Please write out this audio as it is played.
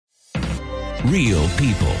Real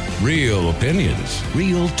people, real opinions,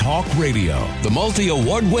 real talk radio. The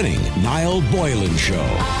multi-award-winning Niall Boylan Show.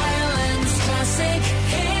 Ireland's classic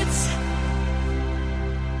hits.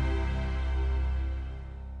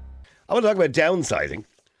 I want to talk about downsizing.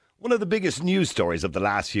 One of the biggest news stories of the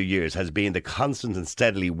last few years has been the constant and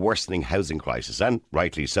steadily worsening housing crisis, and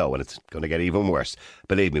rightly so, and it's going to get even worse,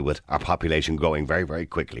 believe me, with our population growing very, very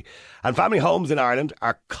quickly. And family homes in Ireland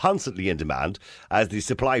are constantly in demand as the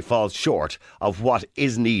supply falls short of what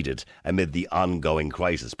is needed amid the ongoing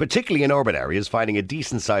crisis. Particularly in urban areas, finding a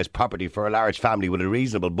decent-sized property for a large family with a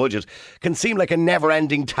reasonable budget can seem like a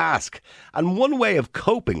never-ending task. And one way of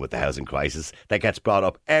coping with the housing crisis that gets brought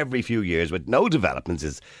up every few years with no developments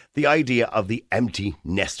is the idea of the empty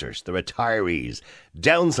nesters, the retirees,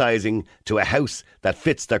 downsizing to a house that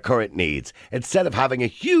fits their current needs, instead of having a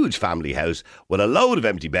huge family house with a load of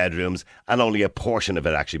empty bedrooms and only a portion of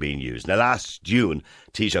it actually being used. Now, last June,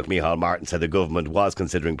 Taoiseach Micheál Martin said the government was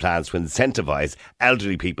considering plans to incentivise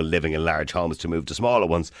elderly people living in large homes to move to smaller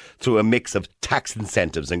ones through a mix of tax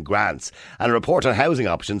incentives and grants. And a report on housing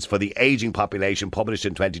options for the ageing population published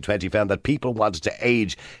in 2020 found that people wanted to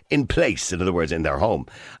age in place, in other words, in their home.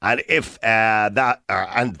 And if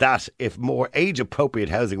if more age-appropriate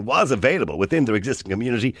housing was available within their existing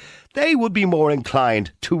community, they would be more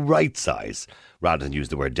inclined to right-size rather than use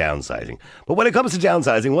the word downsizing. But when it comes to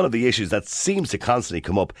downsizing, one of the issues that seems to constantly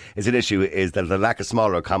come up is that the lack of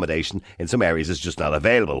smaller accommodation in some areas is just not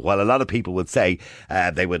available. While a lot of people would say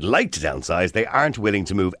they would like to downsize, they aren't willing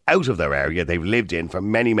to move out of their area they've lived in for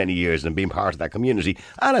many, many years and been part of that community,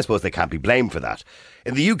 and I suppose they can't be blamed for that.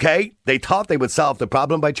 In the UK, they thought they would solve the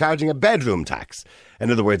problem by charging a bedroom tax. In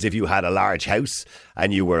other words, if you had a large house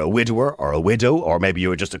and you were a widower or a widow, or maybe you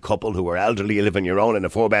were just a couple who were elderly living your own in a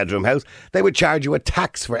 4-bedroom house, they would charge you a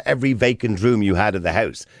tax for every vacant room you had in the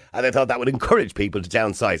house. And they thought that would encourage people to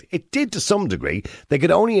downsize. It did to some degree. They could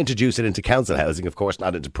only introduce it into council housing, of course,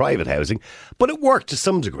 not into private housing, but it worked to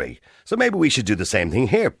some degree. So maybe we should do the same thing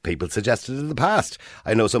here. People suggested it in the past.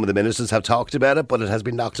 I know some of the ministers have talked about it, but it has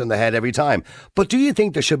been knocked on the head every time. But do you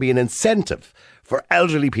think there should be an incentive for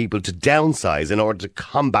elderly people to downsize in order to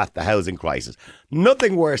combat the housing crisis?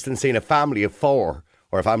 Nothing worse than seeing a family of 4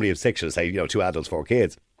 or a family of 6, should say, 2 adults, 4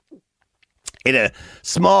 kids, in a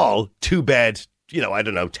small 2-bed,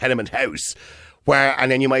 tenement house,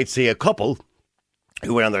 and then you might see a couple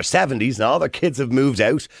who are in their 70s and all their kids have moved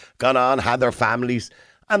out, gone on, had their families,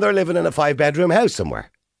 and they're living in a 5-bedroom house somewhere.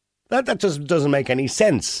 That just doesn't make any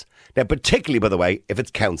sense. Now, particularly, by the way, if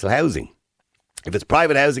it's council housing. If it's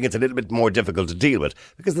private housing, it's a little bit more difficult to deal with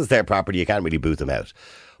because it's their property, you can't really boot them out.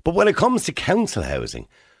 But when it comes to council housing,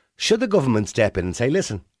 should the government step in and say,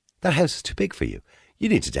 listen, that house is too big for you. You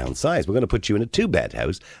need to downsize. We're going to put you in a 2-bed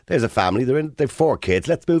house. There's a family, they've 4 kids.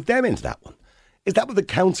 Let's move them into that one. Is that what the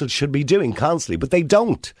council should be doing constantly? But they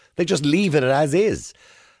don't. They just leave it as is.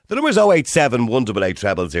 The number is 087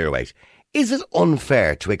 188 0008. Is it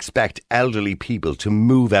unfair to expect elderly people to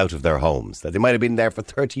move out of their homes, that they might have been there for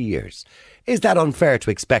 30 years? Is that unfair to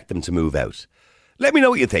expect them to move out? Let me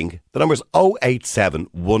know what you think. The number is 087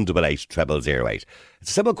 188 0008. It's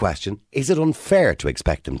a simple question. Is it unfair to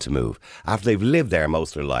expect them to move after they've lived there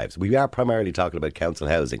most of their lives? We are primarily talking about council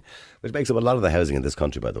housing, which makes up a lot of the housing in this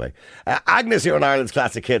country, by the way. Agnes here on Ireland's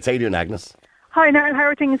Classic Hits. How are you doing, Agnes? Hi, Niall. How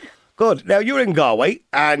are things? Good. Now, you're in Galway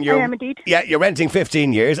and I am indeed. Yeah, you're renting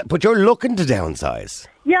 15 years, but you're looking to downsize.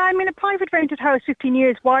 Yeah, I'm in a private rented house 15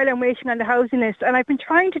 years while I'm waiting on the housing list, and I've been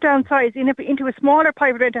trying to downsize into a smaller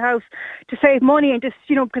private rented house to save money and just,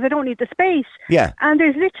 because I don't need the space. Yeah. And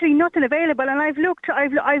there's literally nothing available, and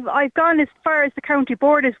I've gone as far as the county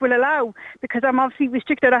borders will allow, because I'm obviously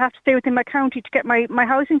restricted. I have to stay within my county to get my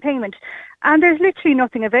housing payment. And there's literally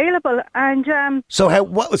nothing available. And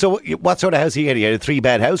what sort of house are you in? Are you in a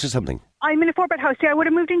 3-bed house or something? I'm in a 4-bed house. Yeah, I would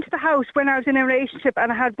have moved into the house when I was in a relationship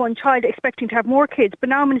and I had 1 child, expecting to have more kids. But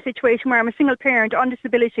now I'm in a situation where I'm a single parent on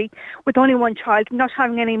disability with only 1 child, not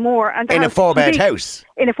having any more. And in a 4-bed house?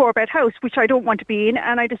 In a 4-bed house, which I don't want to be in,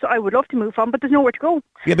 and I would love to move on, but there's nowhere to go.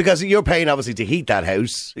 Yeah, because you're paying obviously to heat that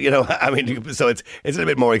house. So it's a little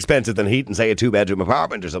bit more expensive than heating, say, a 2-bedroom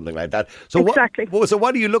apartment or something like that. So exactly. So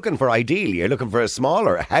what are you looking for ideally? You're looking for a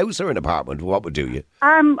smaller house or an apartment? What would do you?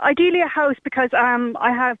 Ideally a house, because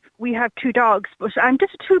we have 2 dogs, but I'm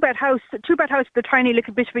just a 2-bed house. A 2-bed house with a tiny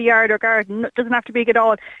little bit of a yard or garden. It doesn't have to be big at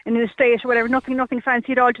all in an estate or whatever. Nothing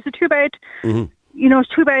fancy at all. Just a 2-bed. Mm-hmm.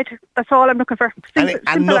 It's 2-bed. That's all I'm looking for.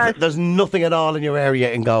 Simple there's nothing at all in your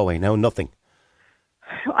area in Galway. No, nothing.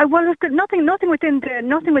 Well, look, nothing within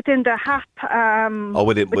the HAP.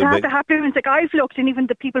 The HAP rooms. Like I've looked, and even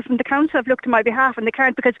the people from the council have looked on my behalf, and they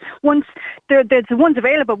can't because once there's the ones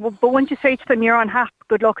available, but once you say to them you're on HAP,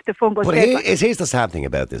 good luck, the phone goes. But here's the sad thing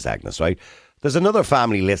about this, Agnes. Right? There's another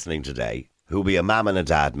family listening today who'll be a mum and a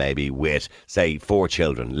dad, maybe with say 4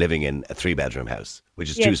 children living in a 3-bedroom house, which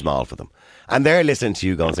is too small for them, and they're listening to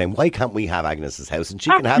you going saying, "Why can't we have Agnes's house and she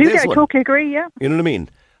can have this one?" I totally agree. Yeah, you know what I mean.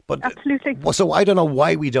 But absolutely. So I don't know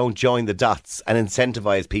why we don't join the dots and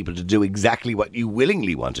incentivise people to do exactly what you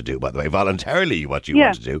willingly want to do. By the way, voluntarily, what you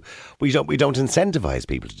want to do, we don't incentivise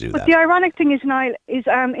people to do that. But the ironic thing is, Niall, is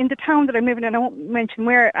in the town that I'm living in, I won't mention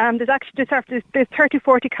where. There's actually there's 30,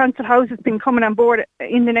 40 council houses been coming on board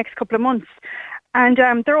in the next couple of months. And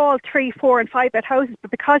they're all 3, 4 and 5 bed houses.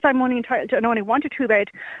 But because I'm only entitled to only 1 to 2 bed,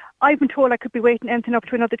 I've been told I could be waiting anything up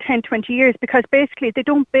to another 10, 20 years because basically they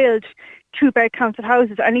don't build 2-bed council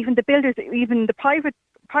houses. And even the builders, even the private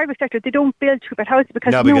sector, they don't build 2-bed houses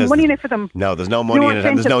because there's no money in it for them. No, there's no money in it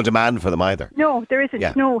and there's no demand for them either. No, there isn't.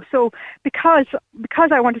 Yeah. No, so because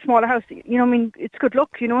I want a smaller house, you know what I mean, it's good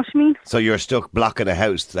luck, you know what I mean? So you're stuck blocking a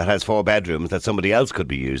house that has 4 bedrooms that somebody else could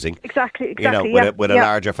be using. Exactly, you know, with a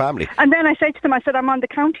larger family. And then I said to them, I said, I'm on the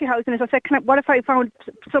county house, and I said, what if I found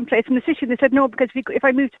someplace in the city? And they said, no, because if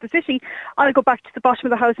I move to the city, I'll go back to the bottom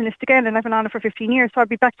of the housing list again, and I've been on it for 15 years, so I'll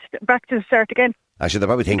be back to the start again. Actually, they're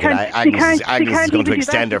probably thinking Agnes is going to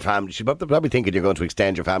extend her family. They're probably thinking you're going to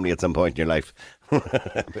extend your family at some point in your life.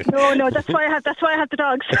 No, that's why I had the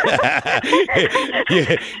dogs.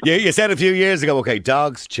 you said a few years ago, okay,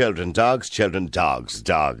 dogs, children, dogs.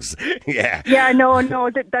 Yeah. Yeah, no.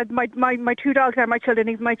 That my 2 dogs are my children.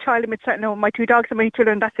 Even my child, my 2 dogs are my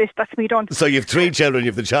children. That's it. That's me done. So you've 3 children.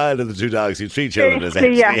 You've the child and the 2 dogs. You've 3 children.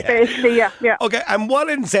 Basically, yeah. Okay, and what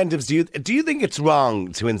incentives do you think it's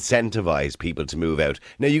wrong to incentivise people to move out?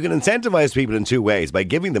 Now, you can incentivise people in 2 ways, by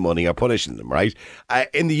giving them money or punishing them, right?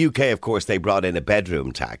 In the UK, of course, they brought in a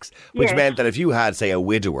bedroom tax, which meant that if you had, say, a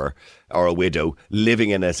widower or a widow living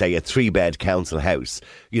in a 3-bed council house,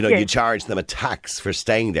 you know, you charge them a tax for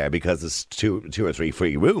staying there because there's two or 3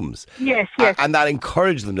 free rooms. Yes. And that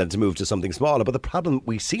encouraged them then to move to something smaller. But the problem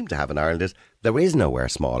we seem to have in Ireland is there is nowhere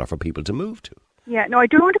smaller for people to move to. Yeah, no, I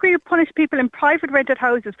don't agree with punish people in private rented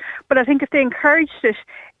houses, but I think if they encouraged it,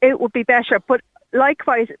 it would be better. But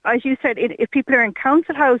likewise, as you said, if people are in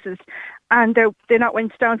council houses and they're not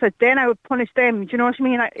went downsize, then I would punish them. Do you know what I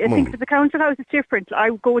mean? I think if the council house is different, I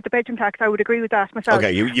would go with the bedroom tax. I would agree with that myself.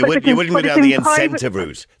 Okay, you wouldn't go down the incentive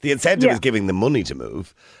route. The incentive is giving them money to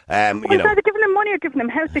move. It's either giving them money or giving them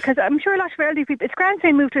house, because I'm sure a lot of elderly people, it's grand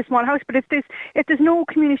saying move to a small house, but if there's no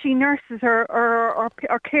community nurses or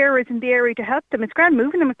carers in the area to help them, it's grand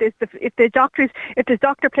moving them. If there's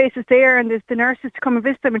doctor places there and there's the nurses to come and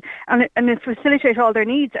visit them and facilitate all their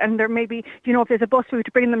needs, and there may be, you know, if there's a bus route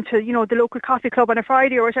to bring them to, you know, the local coffee club on a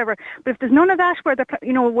Friday or whatever. But if there's none of that where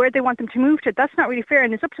they want them to move to, that's not really fair,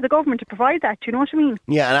 and it's up to the government to provide that. Do you know what I mean?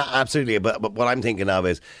 Yeah, absolutely. But what I'm thinking of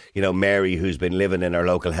is, you know, Mary, who's been living in her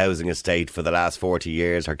local housing estate for the last 40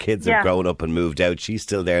 years. Her kids have grown up and moved out. She's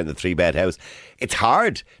still there in the 3-bed house. It's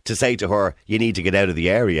hard to say to her, you need to get out of the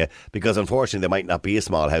area, because unfortunately there might not be a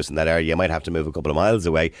small house in that area. You might have to move a couple of miles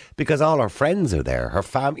away because all her friends are there. Her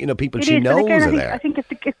family, you know, people she knows are there. I think if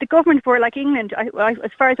the government were like England,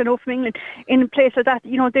 as far as I know from England, in a place like that,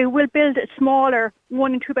 you know, they will build a smaller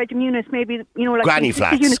 1 and 2 bedroom units, maybe, you know, like granny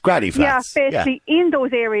flats. Yeah, basically in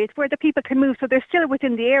those areas where the people can move, so they're still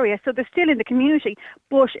within the area, so they're still in the community,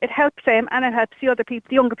 but it helps them and it helps the other people,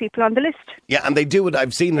 the younger people on the list. Yeah, and they do it.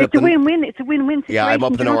 I've seen it. It's a win-win. It's a win-win situation. Yeah, I'm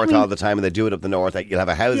up the north all the time, and they do it up the north. You'll have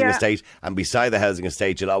a housing estate, and beside the housing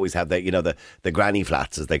estate, you'll always have the granny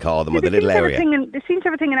flats, as they call them, or the little area. There seems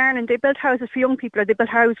everything in Ireland. They build houses for young people, or they build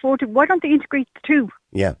houses for. Why don't they integrate the two?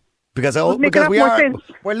 Yeah. Because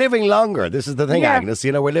we're living longer. This is the thing, Agnes.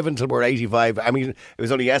 You know, we're living till we're 85. I mean, it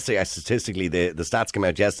was only yesterday, statistically, the stats came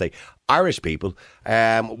out yesterday. Irish people,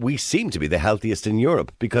 we seem to be the healthiest in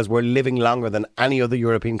Europe because we're living longer than any other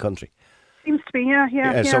European country. Seems to be,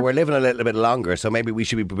 yeah. So we're living a little bit longer. So maybe we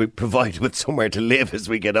should be provided with somewhere to live as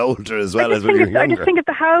we get older, as well as when we're younger. I just think if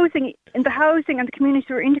the housing and the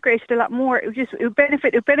community were integrated a lot more, it would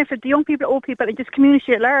benefit the young people, old people, and just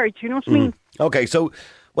community at large. You know what I mean? Okay, so.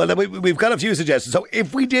 Well, then we've got a few suggestions. So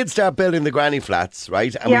if we did start building the granny flats,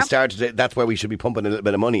 right, and we started it, that's where we should be pumping a little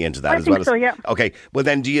bit of money into that I as think well. So, yeah. Okay, well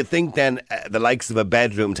then do you think then the likes of a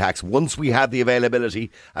bedroom tax, once we have the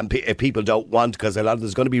availability and if people don't want, because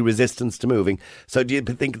there's going to be resistance to moving, so do you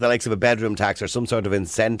think the likes of a bedroom tax or some sort of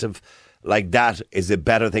incentive like that is a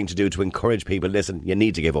better thing to do to encourage people. Listen, you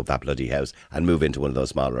need to give up that bloody house and move into one of those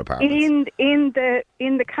smaller apartments.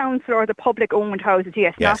 In the council or the public owned houses,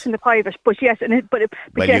 yes, not in the private, but yes,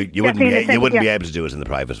 you wouldn't be able to do it in the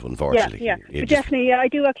private, unfortunately. Definitely. I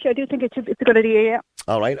do think it's a good idea. Yeah.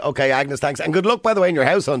 All right, okay, Agnes, thanks, and good luck by the way in your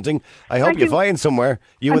house hunting. I hope you find somewhere.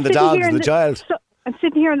 You and the dogs and the child. I'm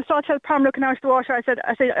sitting here on the salt hill pram looking out the water. I said,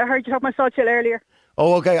 I heard you talk about salt hill earlier.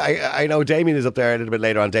 Oh, okay. I know Damien is up there a little bit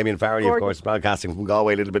later on. Damien Farrelly, of course, broadcasting from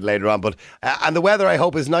Galway a little bit later on. But and the weather, I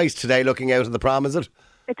hope, is nice today looking out of the pram, is it?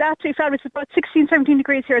 It's absolutely fabulous. It's about 16, 17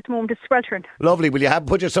 degrees here at the moment. It's sweltering. Lovely. Will you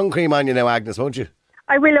put your sun cream on you now, Agnes, won't you?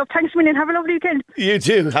 I will. Thanks a million. Have a lovely weekend. You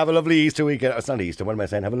too. Have a lovely Easter weekend. It's not Easter. What am I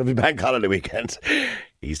saying? Have a lovely bank holiday weekend.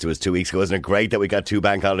 Easter was 2 weeks ago. Isn't it great that we got 2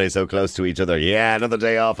 bank holidays so close to each other? Yeah, another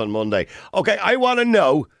day off on Monday. Okay, I want to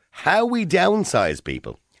know how we downsize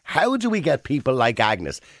people. How do we get people like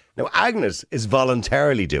Agnes? Now, Agnes is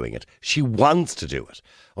voluntarily doing it. She wants to do it.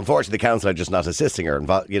 Unfortunately, the council are just not assisting her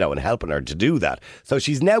and helping her to do that. So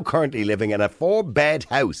she's now currently living in a 4-bed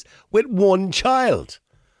house with 1 child.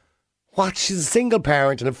 What? She's a single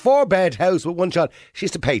parent in a 4-bed house with 1 child. She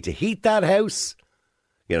has to pay to heat that house.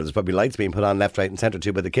 There's probably lights being put on left, right and centre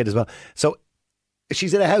too by the kid as well. So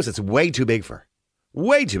she's in a house that's way too big for her.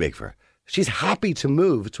 Way too big for her. She's happy to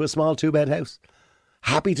move to a small 2-bed house.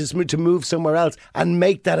 Happy to move somewhere else and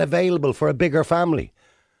make that available for a bigger family.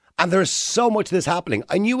 And there's so much of this happening.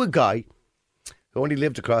 I knew a guy who only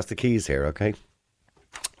lived across the quays here, okay,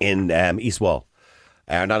 in East Wall.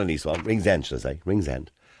 Not in East Wall, Ringsend, should I say,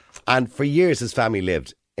 Ringsend. And for years his family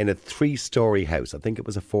lived in a 3-storey house. I think it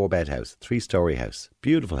was a 4-bed house, 3-storey house.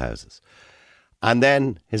 Beautiful houses. And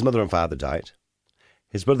then his mother and father died.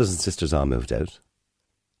 His brothers and sisters all moved out.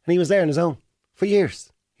 And he was there on his own. For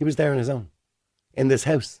years, he was there on his own. In this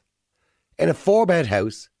house. In a 4-bed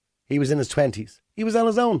house. He was in his 20s. He was on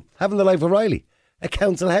his own, having the life of Riley. A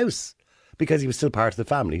council house. Because he was still part of the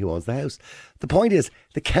family who owns the house. The point is,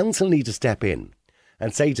 the council need to step in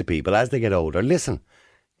and say to people as they get older, listen,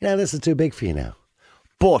 this is too big for you now.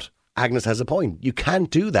 But Agnes has a point. You can't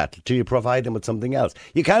do that till you provide them with something else.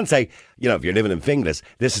 You can't say, if you're living in Finglas,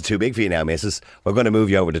 this is too big for you now, missus. We're going to move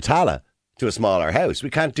you over to Tala to a smaller house. We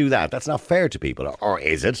can't do that. That's not fair to people. Or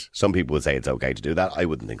is it? Some people would say it's okay to do that. I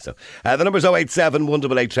wouldn't think so. The number's 087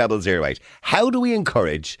 188 0008. How do we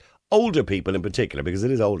encourage older people in particular, because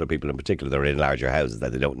it is older people in particular that are in larger houses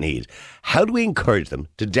that they don't need, how do we encourage them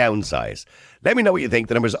to downsize? Let me know what you think.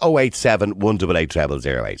 The number's 087 188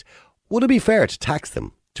 0008. Would it be fair to tax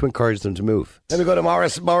them to encourage them to move? Let me go to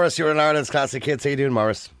Morris. Morris, you're in Ireland's Classic Hits. How you doing,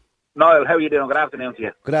 Morris? Niall, how are you doing? Good afternoon to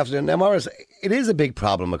you. Good afternoon. Now, Morris, it is a big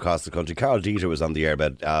problem across the country. Carl Dieter was on the air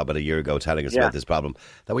about a year ago telling us about this problem,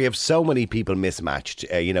 that we have so many people mismatched.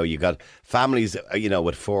 You got families,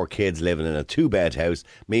 with 4 kids living in a 2-bed house.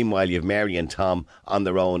 Meanwhile, you have Mary and Tom on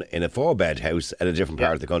their own in a 4-bed house in a different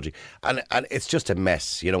part of the country. And it's just a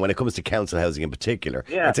mess, when it comes to council housing in particular.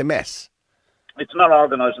 Yeah. It's a mess. It's not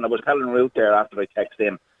organised, and I was telling Ruth there after I texted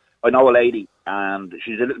in. I know a lady, and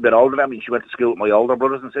she's a little bit older than me. She went to school with my older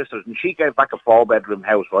brothers and sisters, and she gave back a 4-bedroom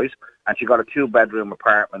house, right? And she got a 2-bedroom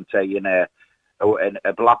apartment, say, in a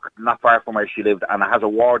block not far from where she lived, and it has a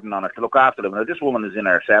warden on it to look after them. Now, this woman is in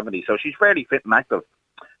her 70s, so she's fairly fit and active.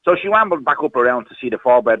 So she rambled back up around to see the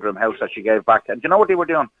 4-bedroom house that she gave back. And do you know what they were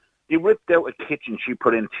doing? They ripped out a kitchen she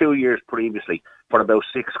put in 2 years previously for about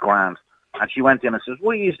 $6,000. And she went in and says,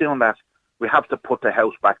 why are you doing that? We have to put the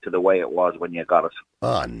house back to the way it was when you got it.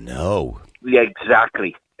 Oh, no. Yeah,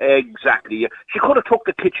 exactly. She could have took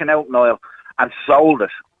the kitchen out, Niall, and sold it.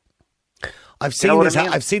 I've seen this.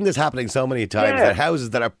 I've seen this happening so many times. That houses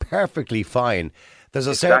that are perfectly fine, there's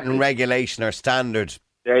a certain regulation or standard.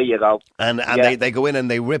 There you go. And they go in and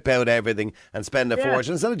they rip out everything and spend a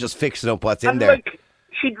fortune instead of just fixing up what's in there.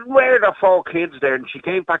 She'd reared her 4 kids there, and she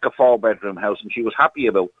gave back a 4-bedroom house, and she was happy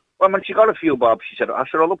about it. Well, when she got a few bob, she said,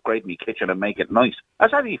 I'll upgrade my kitchen and make it nice.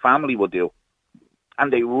 As any family would do.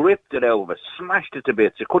 And they ripped it over, smashed it to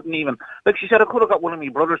bits. It couldn't even... Like she said, I could have got one of my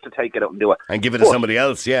brothers to take it out and do it. And give it to somebody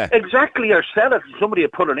else, yeah. Exactly, or sell it. Somebody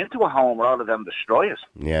would put it into a home rather than destroy it.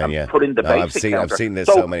 Yeah. Put in the basic I've seen this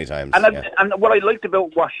so many times. And what I liked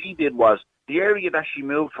about what she did was, the area that she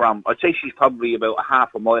moved from, I'd say she's probably about a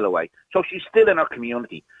half a mile away. So she's still in her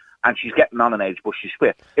community. And she's getting on in age, but she's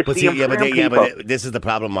fit. But this is the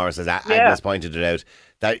problem, Morris, as Agnes pointed it out,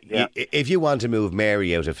 that if you want to move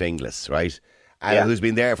Mary out of Finglas, right, who's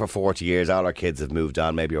been there for 40 years, all her kids have moved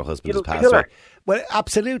on, maybe her husband has passed away. Well,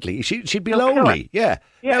 absolutely. She'd be You'll kill lonely. Yeah.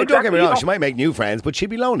 Yeah, Now, don't get me exactly, wrong. you know. She might make new friends, but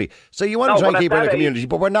she'd be lonely. So you want No, to try and but keep at her in a that community,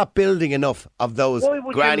 but we're not building enough of those Why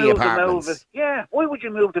would granny you move apartments. Why would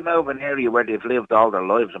you move them over an area where they've lived all their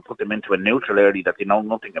lives and put them into a neutral area that they know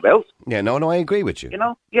nothing about? Yeah, no, I agree with you. You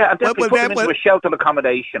know? Yeah, and then Well, put them into a sheltered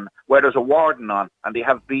accommodation where there's a warden on and they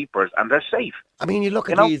have beepers and they're safe. I mean, you look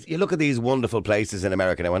at these wonderful places in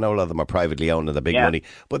America now. I know a lot of them are privately owned and they're big money,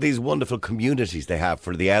 but these wonderful communities they have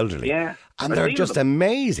for the elderly. Yeah. And they're just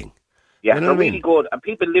amazing. Yeah, you know they're what I mean? really good. And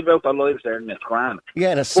people live out their lives there in this grand.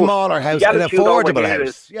 Yeah, in a smaller house, the an attitude over affordable here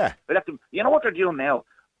house. Yeah. You know what they're doing now?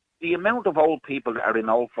 The amount of old people that are in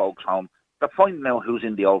old folks' home, they're finding out who's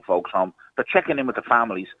in the old folks' home. They're checking in with the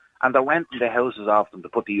families and they're renting the houses off them to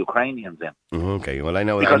put the Ukrainians in. Okay, well, I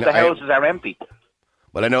know Because the houses are empty.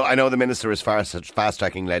 Well, I know the minister is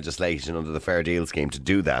fast-tracking legislation under the Fair Deal scheme to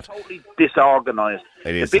do that. Totally disorganised.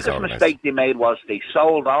 It is the biggest disorganised. mistake they made was they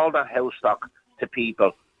sold all their house stock to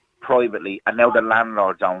people privately, and now the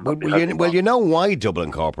landlords own them. Well, you know why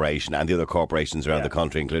Dublin Corporation and the other corporations around the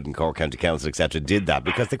country, including Cork County Council, etc., did that?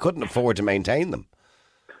 Because they couldn't afford to maintain them.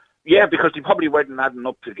 Yeah, because they probably weren't adding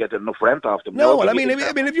up to get enough rent off them. No, well, I mean,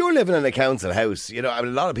 if you're living in a council house, you know, I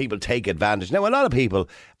mean, a lot of people take advantage. Now, a lot of people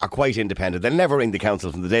are quite independent. They'll never ring the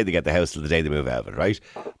council from the day they get the house till the day they move out of it, right?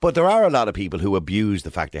 But there are a lot of people who abuse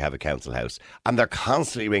the fact they have a council house, and they're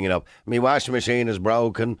constantly ringing up. My washing machine is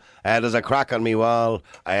broken. There's a crack on my wall.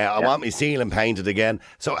 I want my ceiling painted again.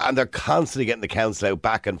 So, and they're constantly getting the council out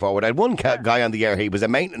back and forward. I had one guy on the air. He was a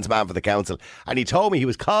maintenance man for the council, and he told me he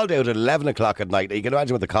was called out at 11 o'clock at night. You can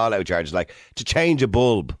imagine what the call out charge is like to change a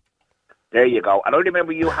bulb. There you go. And I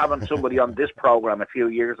remember you having somebody on this programme a few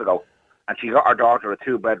years ago, and she got her daughter a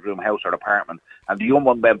 2-bedroom house or apartment, and the young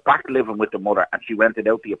one went back living with the mother, and she rented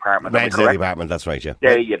out the apartment. Rented out the apartment, that's right, yeah.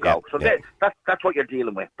 There you go. Yeah, So that's what you're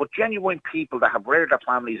dealing with. But genuine people that have raised their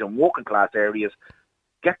families in working class areas,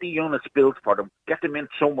 get the units built for them, get them in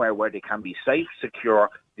somewhere where they can be safe, secure,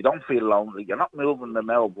 they don't feel lonely, you're not moving them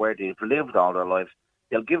out where they've lived all their lives.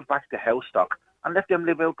 They'll give back the house stock and let them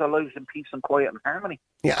live out their lives in peace and quiet and harmony.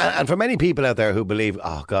 Yeah, and for many people out there who believe,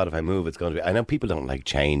 oh God, if I move, it's going to be... I know people don't like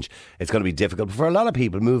change. It's going to be difficult. But for a lot of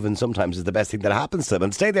people, moving sometimes is the best thing that happens to them.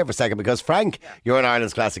 And stay there for a second because, Frank, you're in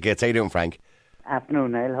Ireland's Classic Hits. How you doing, Frank?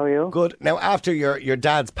 Afternoon, Niall. How are you? Good. Now, after your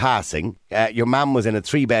dad's passing, your mum was in a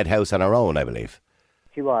 3-bed house on her own, I believe.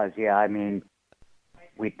 She was, yeah. I mean,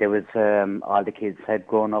 there was all the kids had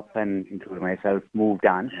grown up and including myself moved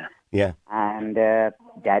on. Yeah. And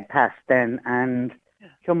Dad passed then, and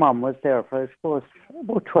your mum was there for, I suppose,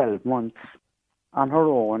 about 12 months on her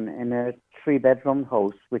own in a 3-bedroom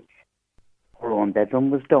house, which her own bedroom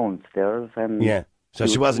was downstairs. And yeah. So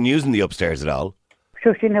she wasn't using the upstairs at all?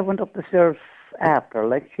 Sure, she never went up the stairs after,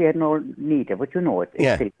 like she had no need of it, you know. It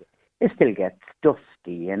still gets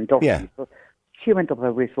dusty and dusty. Yeah. So she went up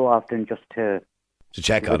every so often just to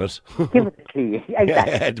check on it. Give it a key.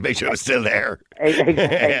 Exactly. To make sure it was still there.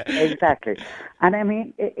 Exactly. And I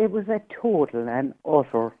mean, it was a total and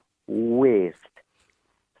utter waste.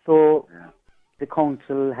 So the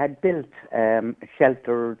council had built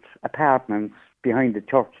sheltered apartments behind the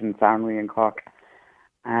church in Farnley in Cork,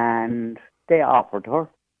 and they offered her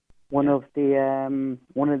one of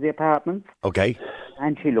the apartments. Okay.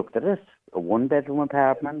 And she looked at it, a 1-bedroom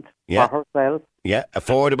apartment for herself. Yeah,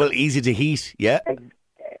 affordable, easy to heat, yeah.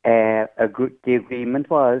 The agreement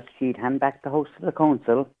was she'd hand back the house to the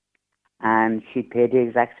council and she'd pay the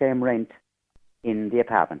exact same rent in the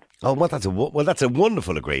apartment. Oh, well, that's a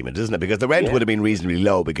wonderful agreement, isn't it? Because the rent would have been reasonably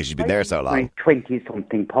low because she'd been there so long.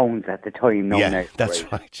 20-something pounds at the time.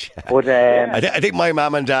 That's right. Yeah. But I think my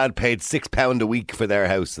mum and dad paid £6 a week for their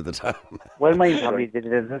house at the time. Well, mine probably did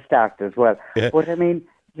it as a start as well. Yeah. But I mean,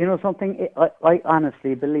 you know something? I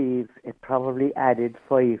honestly believe it probably added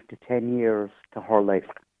 5 to 10 years to her life.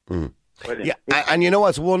 Mm. Yeah, and you know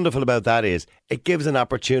what's wonderful about that is it gives an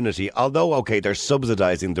opportunity, although, okay, they're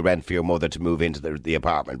subsidising the rent for your mother to move into the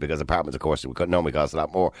apartment, because apartments, of course, normally cost a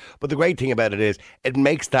lot more. But the great thing about it is it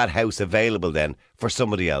makes that house available then for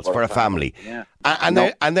somebody else, for a family. Yeah.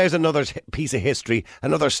 And there's another piece of history,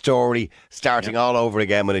 another story starting all over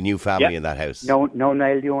again with a new family in that house. No,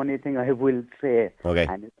 Niall, the only thing I will say,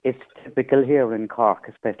 and it's typical here in Cork,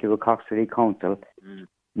 especially with Cork City Council,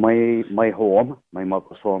 my home, my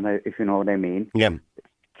mother's home, if you know what I mean. Yeah.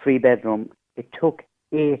 3-bedroom. It took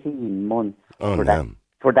 18 months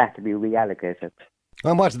for that to be reallocated.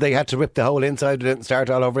 And what, they had to rip the whole inside and start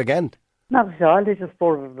all over again? Not at all, they just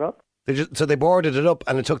boarded it up. So they boarded it up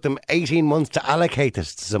and it took them 18 months to allocate it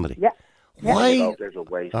to somebody? Yeah. Why? There's a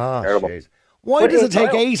waste. Terrible. Why does it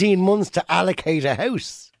take 18 months to allocate a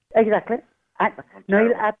house? Exactly.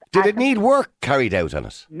 Did it need work carried out on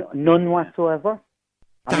it? None whatsoever.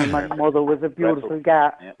 I mean, my mother was a beautiful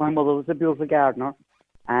gardener,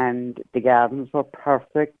 and the gardens were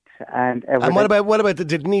perfect and everything. And what about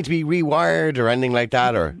did it need to be rewired or anything like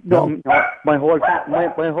that, or no? My whole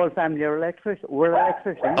family are electricians. We're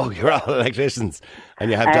electricians. Oh, you're all electricians,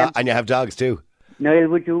 and you have dogs too. Niall,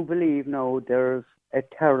 would you believe now there's a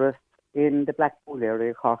terrace in the Blackpool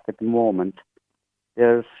area of Cork at the moment?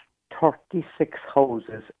 There's 36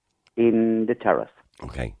 houses in the terrace.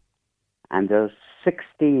 Okay. And there's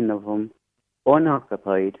 16 of them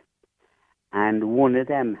unoccupied, and one of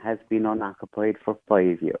them has been unoccupied for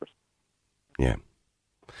 5 years. Yeah.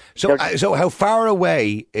 So how far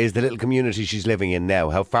away is the little community she's living in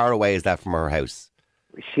now? How far away is that from her house?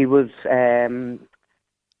 She was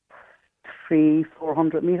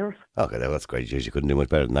 400 metres. Okay, that's great. She couldn't do much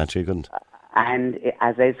better than that. She couldn't. And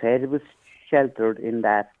as I said, it was sheltered in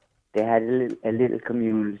that they had a little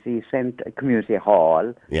community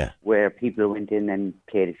hall, where people went in and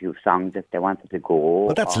played a few songs if they wanted to go.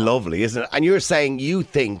 Well, that's lovely, isn't it? And you're saying you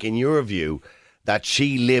think, in your view, that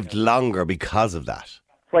she lived longer because of that?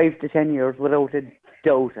 5 to 10 years, without a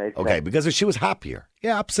doubt, I'd say. Okay, because she was happier.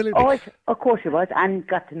 Yeah, absolutely. Oh, of course she was, and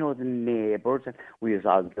got to know the neighbours, and we was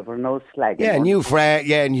all give her no slagging. Yeah,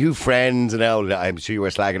 new friends, and all. I'm sure you were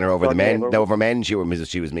slagging her over the men. Over men she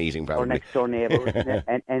was meeting probably. Our next door neighbour,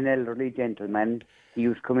 an elderly gentleman. He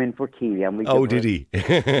used to come in for tea, and we. Did he?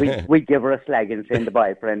 we give her a slagging, saying the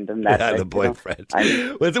boyfriend and that. Yeah, the boyfriend.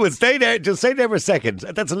 Well, stay there. Just stay there for a second.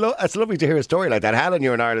 That's lovely to hear a story like that. Helen,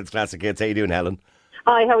 you're in Ireland's Classic Hits. How you doing, Helen?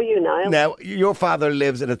 Hi, how are you, Niall? Now, your father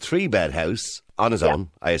lives in a 3-bed house on his own,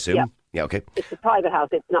 I assume. Yeah, okay. It's a private house.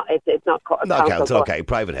 It's not. Not council. Okay,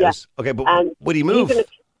 private house. Yeah. Okay, but would he move?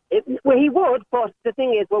 Well, he would. But the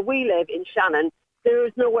thing is, where we live in Shannon,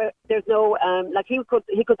 there's no like he could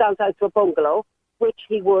downsize to a bungalow, which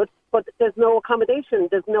he would. But there's no accommodation.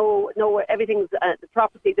 There's no everything's the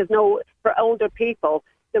property. There's no for older people.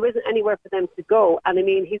 There isn't anywhere for them to go. And I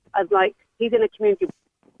mean, he's in a community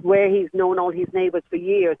where he's known all his neighbours for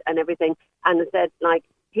years and everything, and said like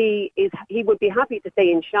he would be happy to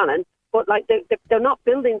stay in Shannon, but like they're not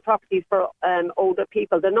building properties for older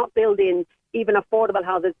people. They're not building even affordable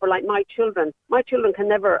houses for like my children. My children can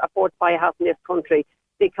never afford to buy a house in this country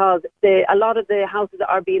because a lot of the houses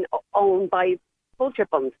are being owned by vulture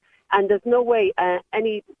funds. And there's no way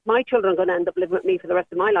my children are going to end up living with me for the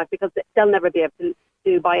rest of my life because they'll never be able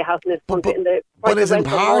to buy a house in this country. But isn't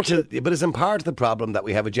part of the problem that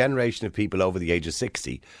we have a generation of people over the age of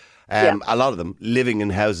 60, a lot of them living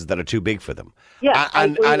in houses that are too big for them. Yeah,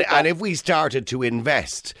 and if we started to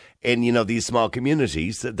invest in these small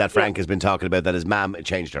communities that Frank has been talking about, that his mum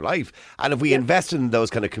changed her life, and if we invested in those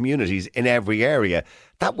kind of communities in every area,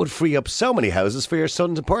 that would free up so many houses for your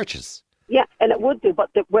son to purchase. Yeah, and it would do, but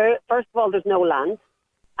first of all, there's no land,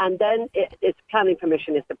 and then it's planning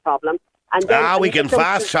permission is the problem. And then, we can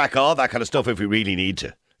fast track all that kind of stuff if we really need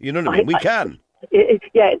to. You know what I mean? We can.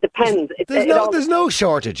 It depends. There's no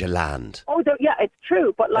shortage of land. Oh, it's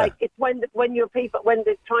true, but it's when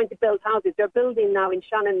they're trying to build houses, they're building now in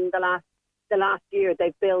Shannon. The last year,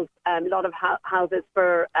 they've built a lot of houses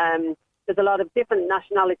for. There's a lot of different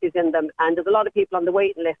nationalities in them, and there's a lot of people on the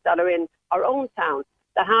waiting list that are in our own town.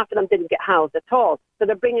 That half of them didn't get housed at all. So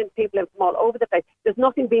they're bringing people in from all over the place. There's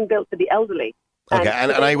nothing being built for the elderly. Okay,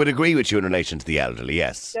 and I would agree with you in relation to the elderly,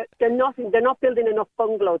 yes. They're not building enough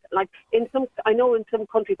bungalows. Like I know in some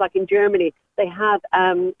countries, like in Germany, they have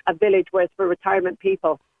a village where it's for retirement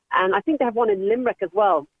people. And I think they have one in Limerick as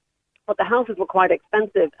well. But the houses were quite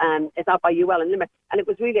expensive. It's out by UL in Limerick. And it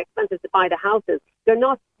was really expensive to buy the houses. They're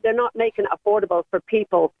not making it affordable for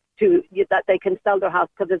people that they can sell their house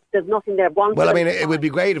because there's nothing there. Well, I mean, it would be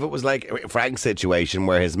great if it was like Frank's situation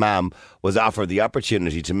where his mum was offered the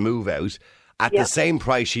opportunity to move out at the same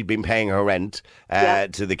price she'd been paying her rent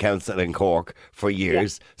to the council in Cork for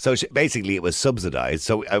years. Yeah. So basically it was subsidised.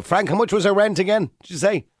 So Frank, how much was her rent again, did you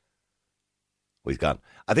say? Oh, he's gone.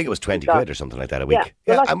 I think it was 20 quid or something like that a week.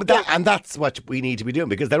 Yeah. And that's what we need to be doing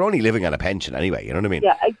because they're only living on a pension anyway, you know what I mean?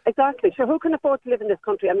 Yeah, exactly. Sure, who can afford to live in this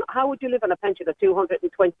country? And how would you live on a pension of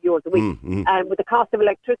 €220 a week? With the cost of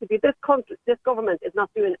electricity, this government is not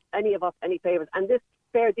doing any of us any favours. And this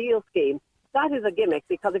fair deal scheme, that is a gimmick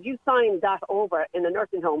because if you sign that over in a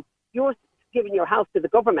nursing home, you're giving your house to the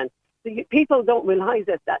government. So people don't realise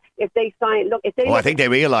it, that if they sign... I think they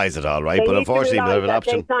realise it all right, but unfortunately they have an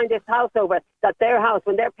option. They sign this house over, that their house,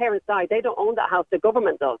 when their parents die, they don't own that house, the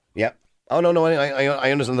government does. Yeah. Oh, no, I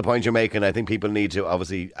understand the point you're making. I think people need to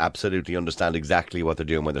obviously absolutely understand exactly what they're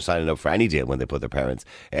doing when they're signing up for any deal when they put their parents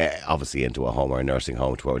obviously into a home or a nursing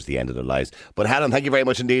home towards the end of their lives. But Helen, thank you very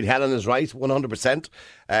much indeed. Helen is right, 100%.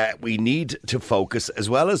 We need to focus, as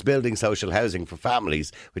well as building social housing for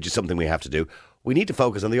families, which is something we have to do, we need to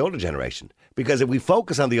focus on the older generation. Because if we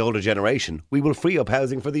focus on the older generation, we will free up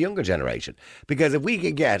housing for the younger generation. Because if we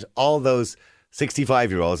could get all those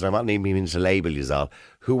 65-year-olds, and I'm not even meaning to label you all,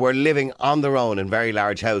 who were living on their own in very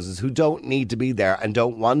large houses, who don't need to be there and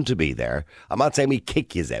don't want to be there. I'm not saying we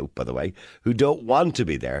kick yous out, by the way, who don't want to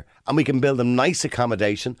be there, and we can build them nice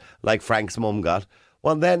accommodation like Frank's mum got.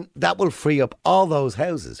 Well, then that will free up all those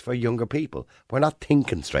houses for younger people. We're not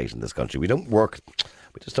thinking straight in this country. We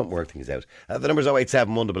just don't work things out. The number's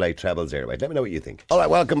 087 188 0008. Let me know what you think. All right,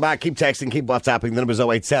 welcome back. Keep texting, keep WhatsApping. The number's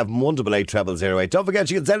 087 188 0008. Don't forget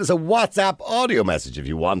you can send us a WhatsApp audio message if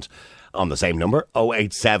you want on the same number,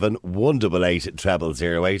 087 188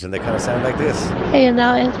 0008. And they kind of sound like this. Hey,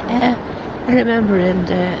 Niall. I remember in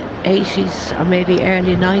the 80s or maybe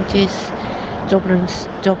early 90s,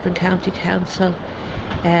 Dublin County Council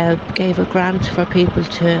gave a grant for people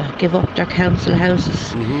to give up their council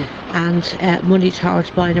houses and money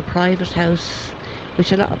towards buying a private house,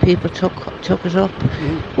 which a lot of people took it up.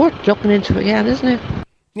 Worth looking into again, isn't it?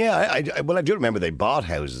 Yeah, I do remember they bought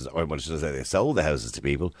houses, or what should I say, they sold the houses to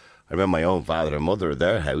people. I remember my own father and mother,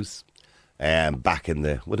 their house, back in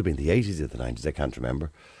would have been the 80s or the 90s, I can't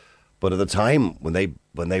remember. But at the time, when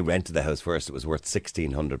they rented the house first, it was worth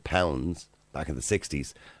 £1,600 back in the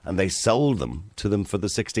 60s, and they sold them to them for the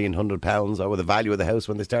 £1,600 or the value of the house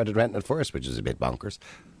when they started renting it first, which is a bit bonkers.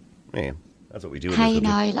 Yeah, that's what we do. Hi,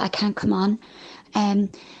 Niall, I can't come on.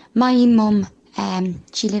 My mum,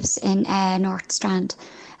 she lives in North Strand.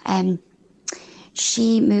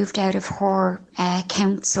 She moved out of her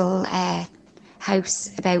council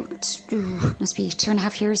house about, must be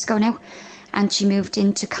 2.5 years ago now, and she moved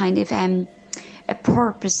into kind of a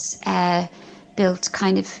purpose built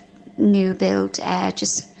kind of new build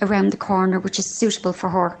just around the corner, which is suitable for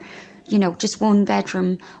her. You know, just 1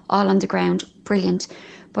 bedroom, all on the ground, brilliant.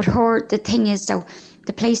 But the thing is though,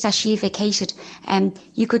 the place that she vacated,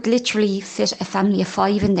 you could literally fit a family of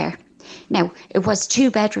 5 in there. Now, it was 2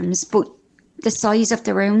 bedrooms, but the size of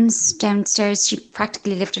the rooms downstairs, she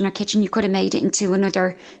practically lived in her kitchen. You could have made it into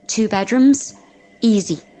another 2 bedrooms.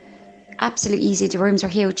 Easy. Absolutely easy. The rooms are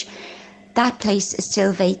huge. That place is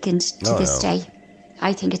still vacant to this day.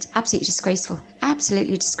 I think it's absolutely disgraceful.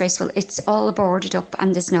 Absolutely disgraceful. It's all boarded up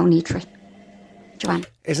and there's no need for it. Joanne.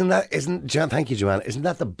 Thank you, Joanne. Isn't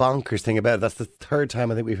that the bonkers thing about it? That's the 3rd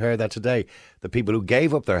time I think we've heard that today. The people who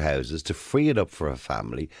gave up their houses to free it up for a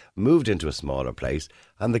family, moved into a smaller place,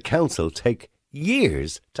 and the council take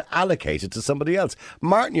years to allocate it to somebody else.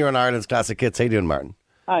 Martin, you're in Ireland's Classic Hits. How you doing, Martin?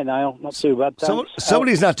 Hi, Niall. Not too bad, thanks.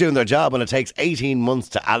 Somebody's not doing their job when it takes 18 months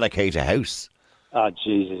to allocate a house. Oh,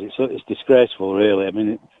 Jesus, it's disgraceful, really. I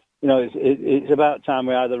mean, it's about time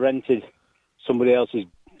we either rented some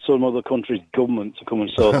other country's government to come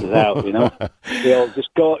and sort us out, you know. We all just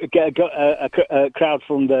get a crowd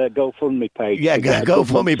from the GoFundMe page. Yeah,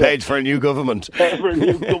 GoFundMe page for a new government. For a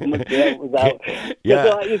new government to help us out. Yeah.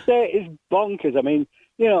 But like you say, it's bonkers. I mean,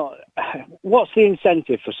 what's the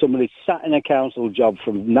incentive for somebody sat in a council job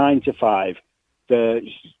from 9 to 5 to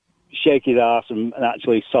shake his arse and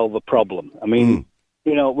actually solve a problem? I mean,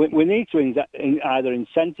 we need to either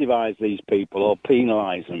incentivise these people or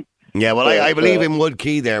penalise them. Yeah, well, I believe in Wood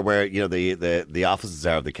Quay there, where the offices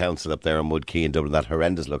are of the council up there in Wood Quay in Dublin, that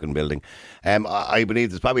horrendous looking building. I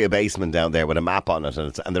believe there's probably a basement down there with a map on it,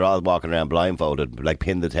 and they're all walking around blindfolded, like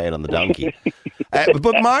pin the tail on the donkey.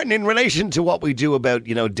 But Martin, in relation to what we do about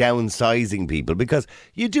downsizing people, because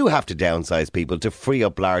you do have to downsize people to free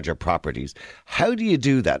up larger properties. How do you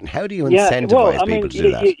do that, and how do you incentivise people to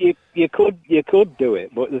do that? You could do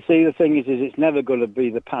it, but the thing is it's never going to be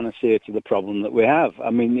the panacea to the problem that we have.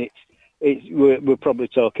 I mean, we're probably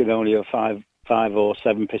talking only a 5 or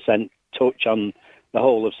 7% touch on the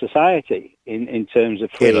whole of society in terms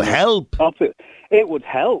of freedom. It'll help. It would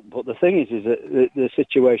help, but the thing is that the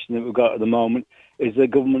situation that we've got at the moment is the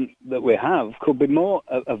government that we have could be more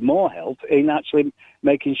help in actually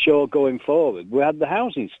making sure going forward we had the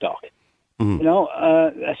housing stock.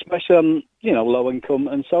 Especially on low income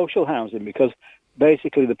and social housing, because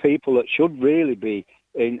basically the people that should really be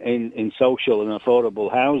in social and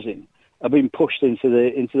affordable housing are being pushed into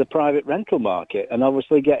the private rental market and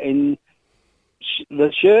obviously getting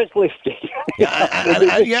the shirts lifted.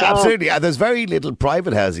 Yeah, absolutely. There's very little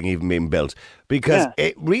private housing even being built because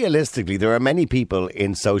realistically there are many people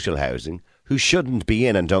in social housing who shouldn't be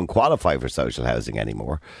in and don't qualify for social housing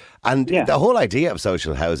anymore. And the whole idea of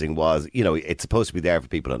social housing was, it's supposed to be there for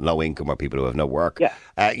people on low income or people who have no work,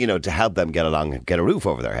 to help them get along and get a roof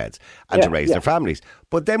over their heads and to raise their families.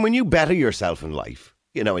 But then when you better yourself in life,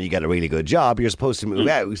 and you get a really good job, you're supposed to move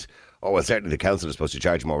out. Oh, well, certainly the council is supposed to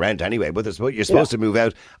charge more rent anyway, but you're supposed to move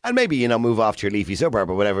out and maybe, move off to your leafy suburb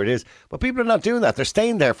or whatever it is. But people are not doing that. They're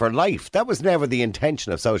staying there for life. That was never the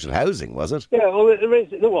intention of social housing, was it? Yeah, well, there is.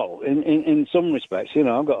 Well, in some respects,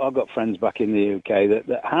 I've got friends back in the UK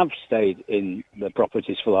that have stayed in the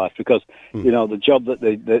properties for life because, the job that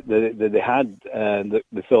they had, that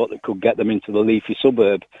they thought that could get them into the leafy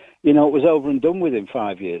suburb, it was over and done within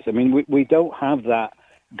 5 years. I mean, we don't have that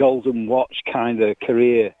golden watch kind of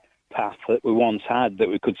career path that we once had, that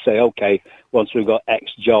we could say, okay, once we've got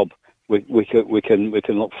X job, we can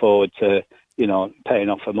look forward to paying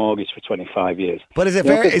off a mortgage for 25 years. But is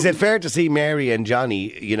it fair to see Mary and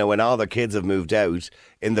Johnny, when all their kids have moved out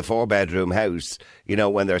in the 4-bedroom house,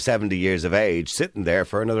 when they're 70 years of age, sitting there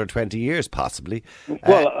for another 20 years possibly?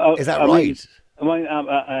 Well, is that right?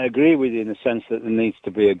 I agree with you in the sense that there needs to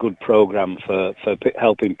be a good programme for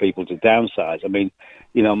helping people to downsize. I mean,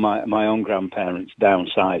 my own grandparents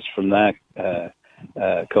downsized from their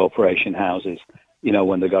corporation houses,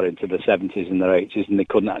 when they got into the 70s and their 80s, and they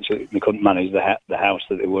couldn't manage the house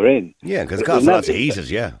that they were in. Yeah, because it costs lots of heaters.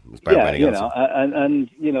 Yeah, and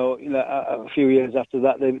a few years after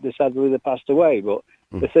that, they sadly they passed away. But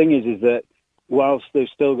the thing is that whilst they've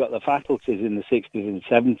still got the faculties in the 60s and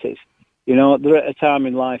 70s. They're at a time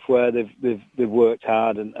in life where they've worked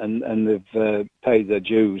hard and they've paid their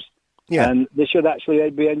dues, and they should actually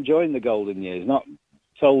be enjoying the golden years, not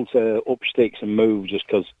told to up sticks and move just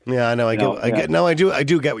because. Yeah, I know. I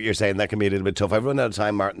do get what you're saying. That can be a little bit tough. I've run out of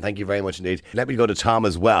time, Martin. Thank you very much indeed. Let me go to Tom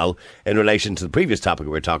as well in relation to the previous topic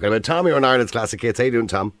we were talking about. Tom, you're on Ireland's Classic Hits. How you doing,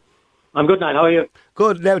 Tom? I'm good, Niall. How are you?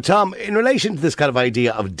 Good. Now, Tom, in relation to this kind of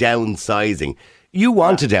idea of downsizing, you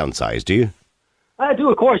want to downsize, do you? I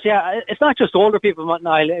do, of course, yeah. It's not just older people,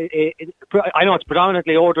 Niall. I know it's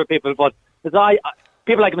predominantly older people, but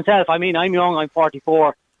people like myself, I'm young, I'm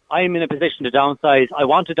 44, I'm in a position to downsize. I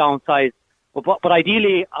want to downsize, but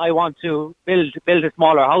ideally I want to build a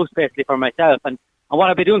smaller house basically for myself. And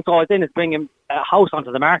what I'd be doing is bringing a house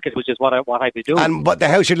onto the market, which is what I'd be doing. But the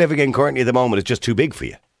house you're living in currently at the moment is just too big for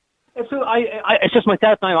you. It's just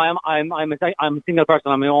myself now. I'm a single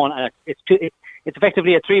person on my own, and it's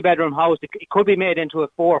effectively a 3-bedroom house. It could be made into a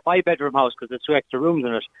 4 or 5-bedroom house because there's 2 extra rooms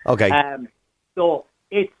in it. Okay. So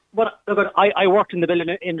it's. But look, I worked in the building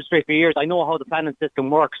industry for years. I know how the planning system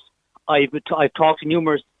works. I've talked to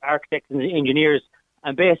numerous architects and engineers,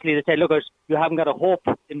 and basically they said, look, you haven't got a hope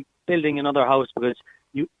in building another house because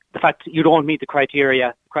the fact you don't meet the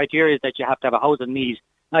criteria. The criteria is that you have to have a house in need.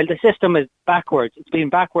 Now the system is backwards. It's been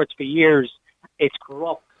backwards for years. It's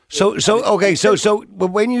corrupt. So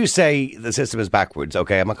when you say the system is backwards,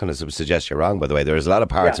 okay, I'm not going to suggest you're wrong, by the way. There's a lot of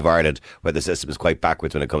parts of Ireland where the system is quite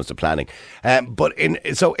backwards when it comes to planning.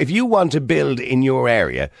 So if you want to build in your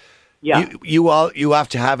area, you have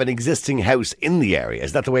to have an existing house in the area.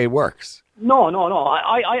 Is that the way it works? No.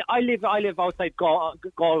 I live outside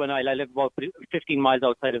Galway. I live about 15 miles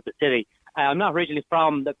outside of the city. I'm not originally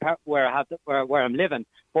from the part where I'm living,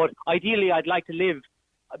 but ideally I'd like to live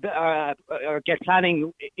or get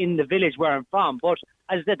planning in the village where I'm from. But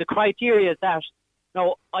as I said, the criteria is that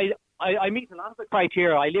I meet a lot of the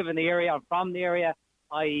criteria. I live in the area. I'm from the area.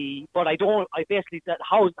 That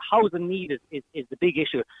housing need is the big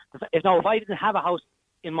issue. If I didn't have a house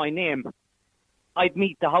in my name, I'd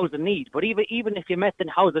meet the housing need. But even if you met the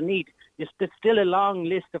housing need, there's still a long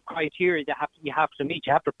list of criteria that you have to meet.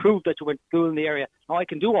 You have to prove that you went to school in the area. Now, I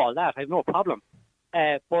can do all that. I have no problem.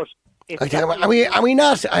 But are we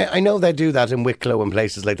not? I know they do that in Wicklow and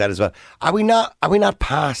places like that as well. Are we not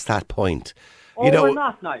past that point? We're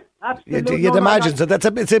not now. Absolutely. You'd imagine. So it's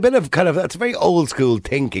a bit of that's very old school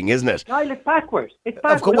thinking, isn't it? No, it's backwards. It's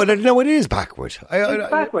backwards. Of course, no, it is backwards. It's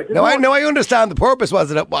backwards. I understand the purpose was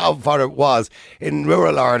that what it was in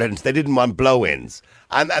rural Ireland. They didn't want blow-ins,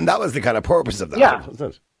 and that was the kind of purpose of that. Yeah.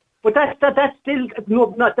 Wasn't it? But that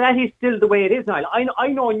is still the way it is now. I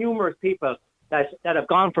know numerous people that have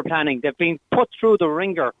gone for planning. They've been put through the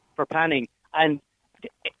ringer for planning, and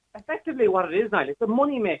effectively what it is now, it's a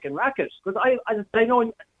money-making racket. Because I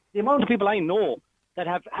know the amount of people I know that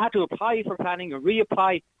have had to apply for planning or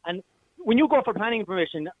reapply, and when you go for planning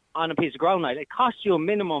permission on a piece of ground now, it costs you a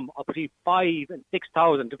minimum of between 5,000 and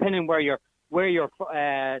 6,000, depending where you're the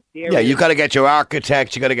area. Yeah, you got to get your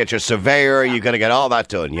architect, you got to get your surveyor, you got to get all that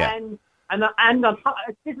done. Yeah, and on top,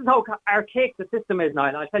 this is how archaic the system is now.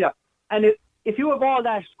 And I tell you, and if you have all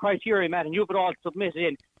that criteria met and you've it all submitted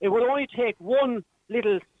in, it would only take one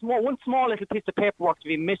small little piece of paperwork to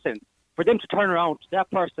be missing for them to turn around to that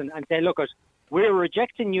person and say, look, we're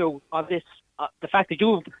rejecting you on this, the fact that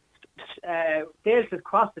you've failed to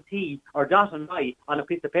cross the T or dot an I on a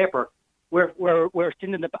piece of paper. We're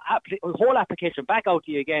sending the whole application back out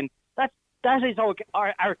to you again. That is how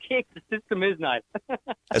archaic the system is now.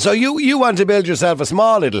 So you want to build yourself a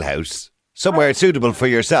small little house, somewhere suitable for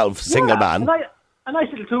yourself, single man. A nice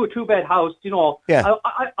little two-bed house, you know. Yeah.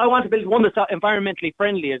 I want to build one that's environmentally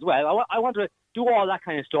friendly as well. I want to do all that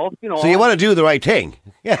kind of stuff, you know. So you want to do the right thing.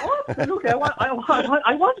 Yeah. Oh, absolutely. I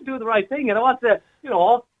want to do the right thing, and I want to, you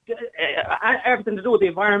know, everything to do with the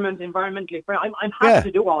environment, environmentally friendly. I'm happy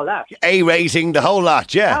to do all that. A rating, the whole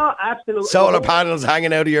lot, yeah. Oh, absolutely. Solar panels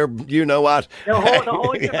hanging out of your, you know what. The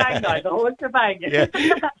whole shebang, guys. The whole shebang. Yeah.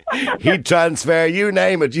 Heat transfer, you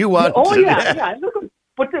name it. You want. Oh yeah. Look,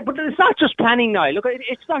 but it's not just planning now. Look,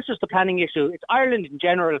 it's not just a planning issue. It's Ireland in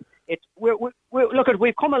general.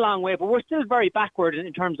 We've come a long way, but we're still very backward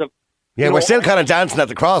in terms of. Yeah, we're still kind of dancing at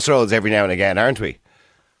the crossroads every now and again, aren't we?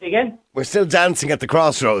 Again? We're still dancing at the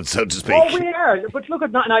crossroads, so to speak. Oh, we are. But look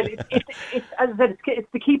at now. It's as I said,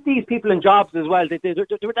 it's to keep these people in jobs as well.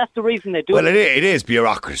 That's the reason they do it. Well, it is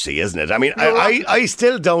bureaucracy, isn't it? I mean, I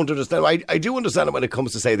still don't understand. I do understand it when it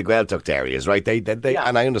comes to, say, the Gaeltacht areas, right? They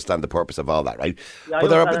and I understand the purpose of all that, right? Yeah,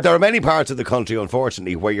 but there are many parts of the country,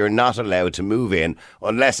 unfortunately, where you're not allowed to move in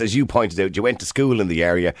unless, as you pointed out, you went to school in the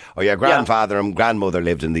area, or your grandfather and grandmother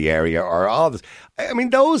lived in the area, or all this. I mean,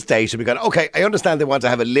 those days should be gone. Okay, I understand they want to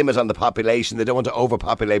have a limit on the population. They don't want to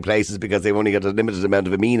overpopulate places because they've only got a limited amount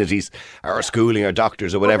of amenities or schooling or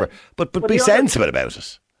doctors or whatever. But be sensible about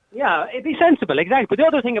it. Yeah, it'd be sensible, exactly. But the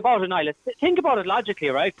other thing about it, Niall, think about it logically,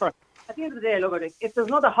 right? For at the end of the day, look at it. If there's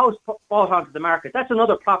another house bought onto the market, that's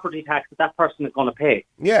another property tax that person is going to pay.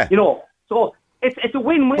 Yeah. You know, so it's a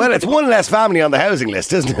win-win. Well, it's one less family on the housing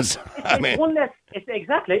list, isn't it?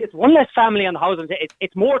 It's one less family on the housing list.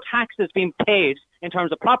 It's more taxes being paid in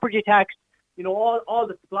terms of property tax. You know, all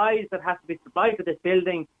the supplies that have to be supplied to this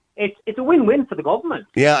building. It's a win-win for the government.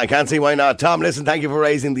 Yeah, I can't see why not. Tom, listen, thank you for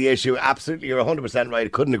raising the issue. Absolutely, you're 100%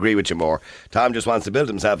 right. Couldn't agree with you more. Tom just wants to build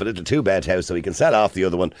himself a little two-bed house so he can sell off the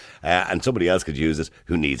other one and somebody else could use it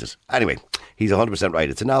who needs it. Anyway, he's 100% right.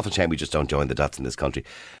 It's an awful shame we just don't join the dots in this country.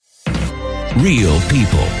 Real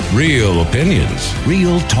people, real opinions,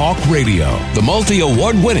 real talk radio. The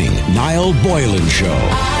multi-award winning Niall Boylan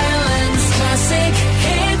Show.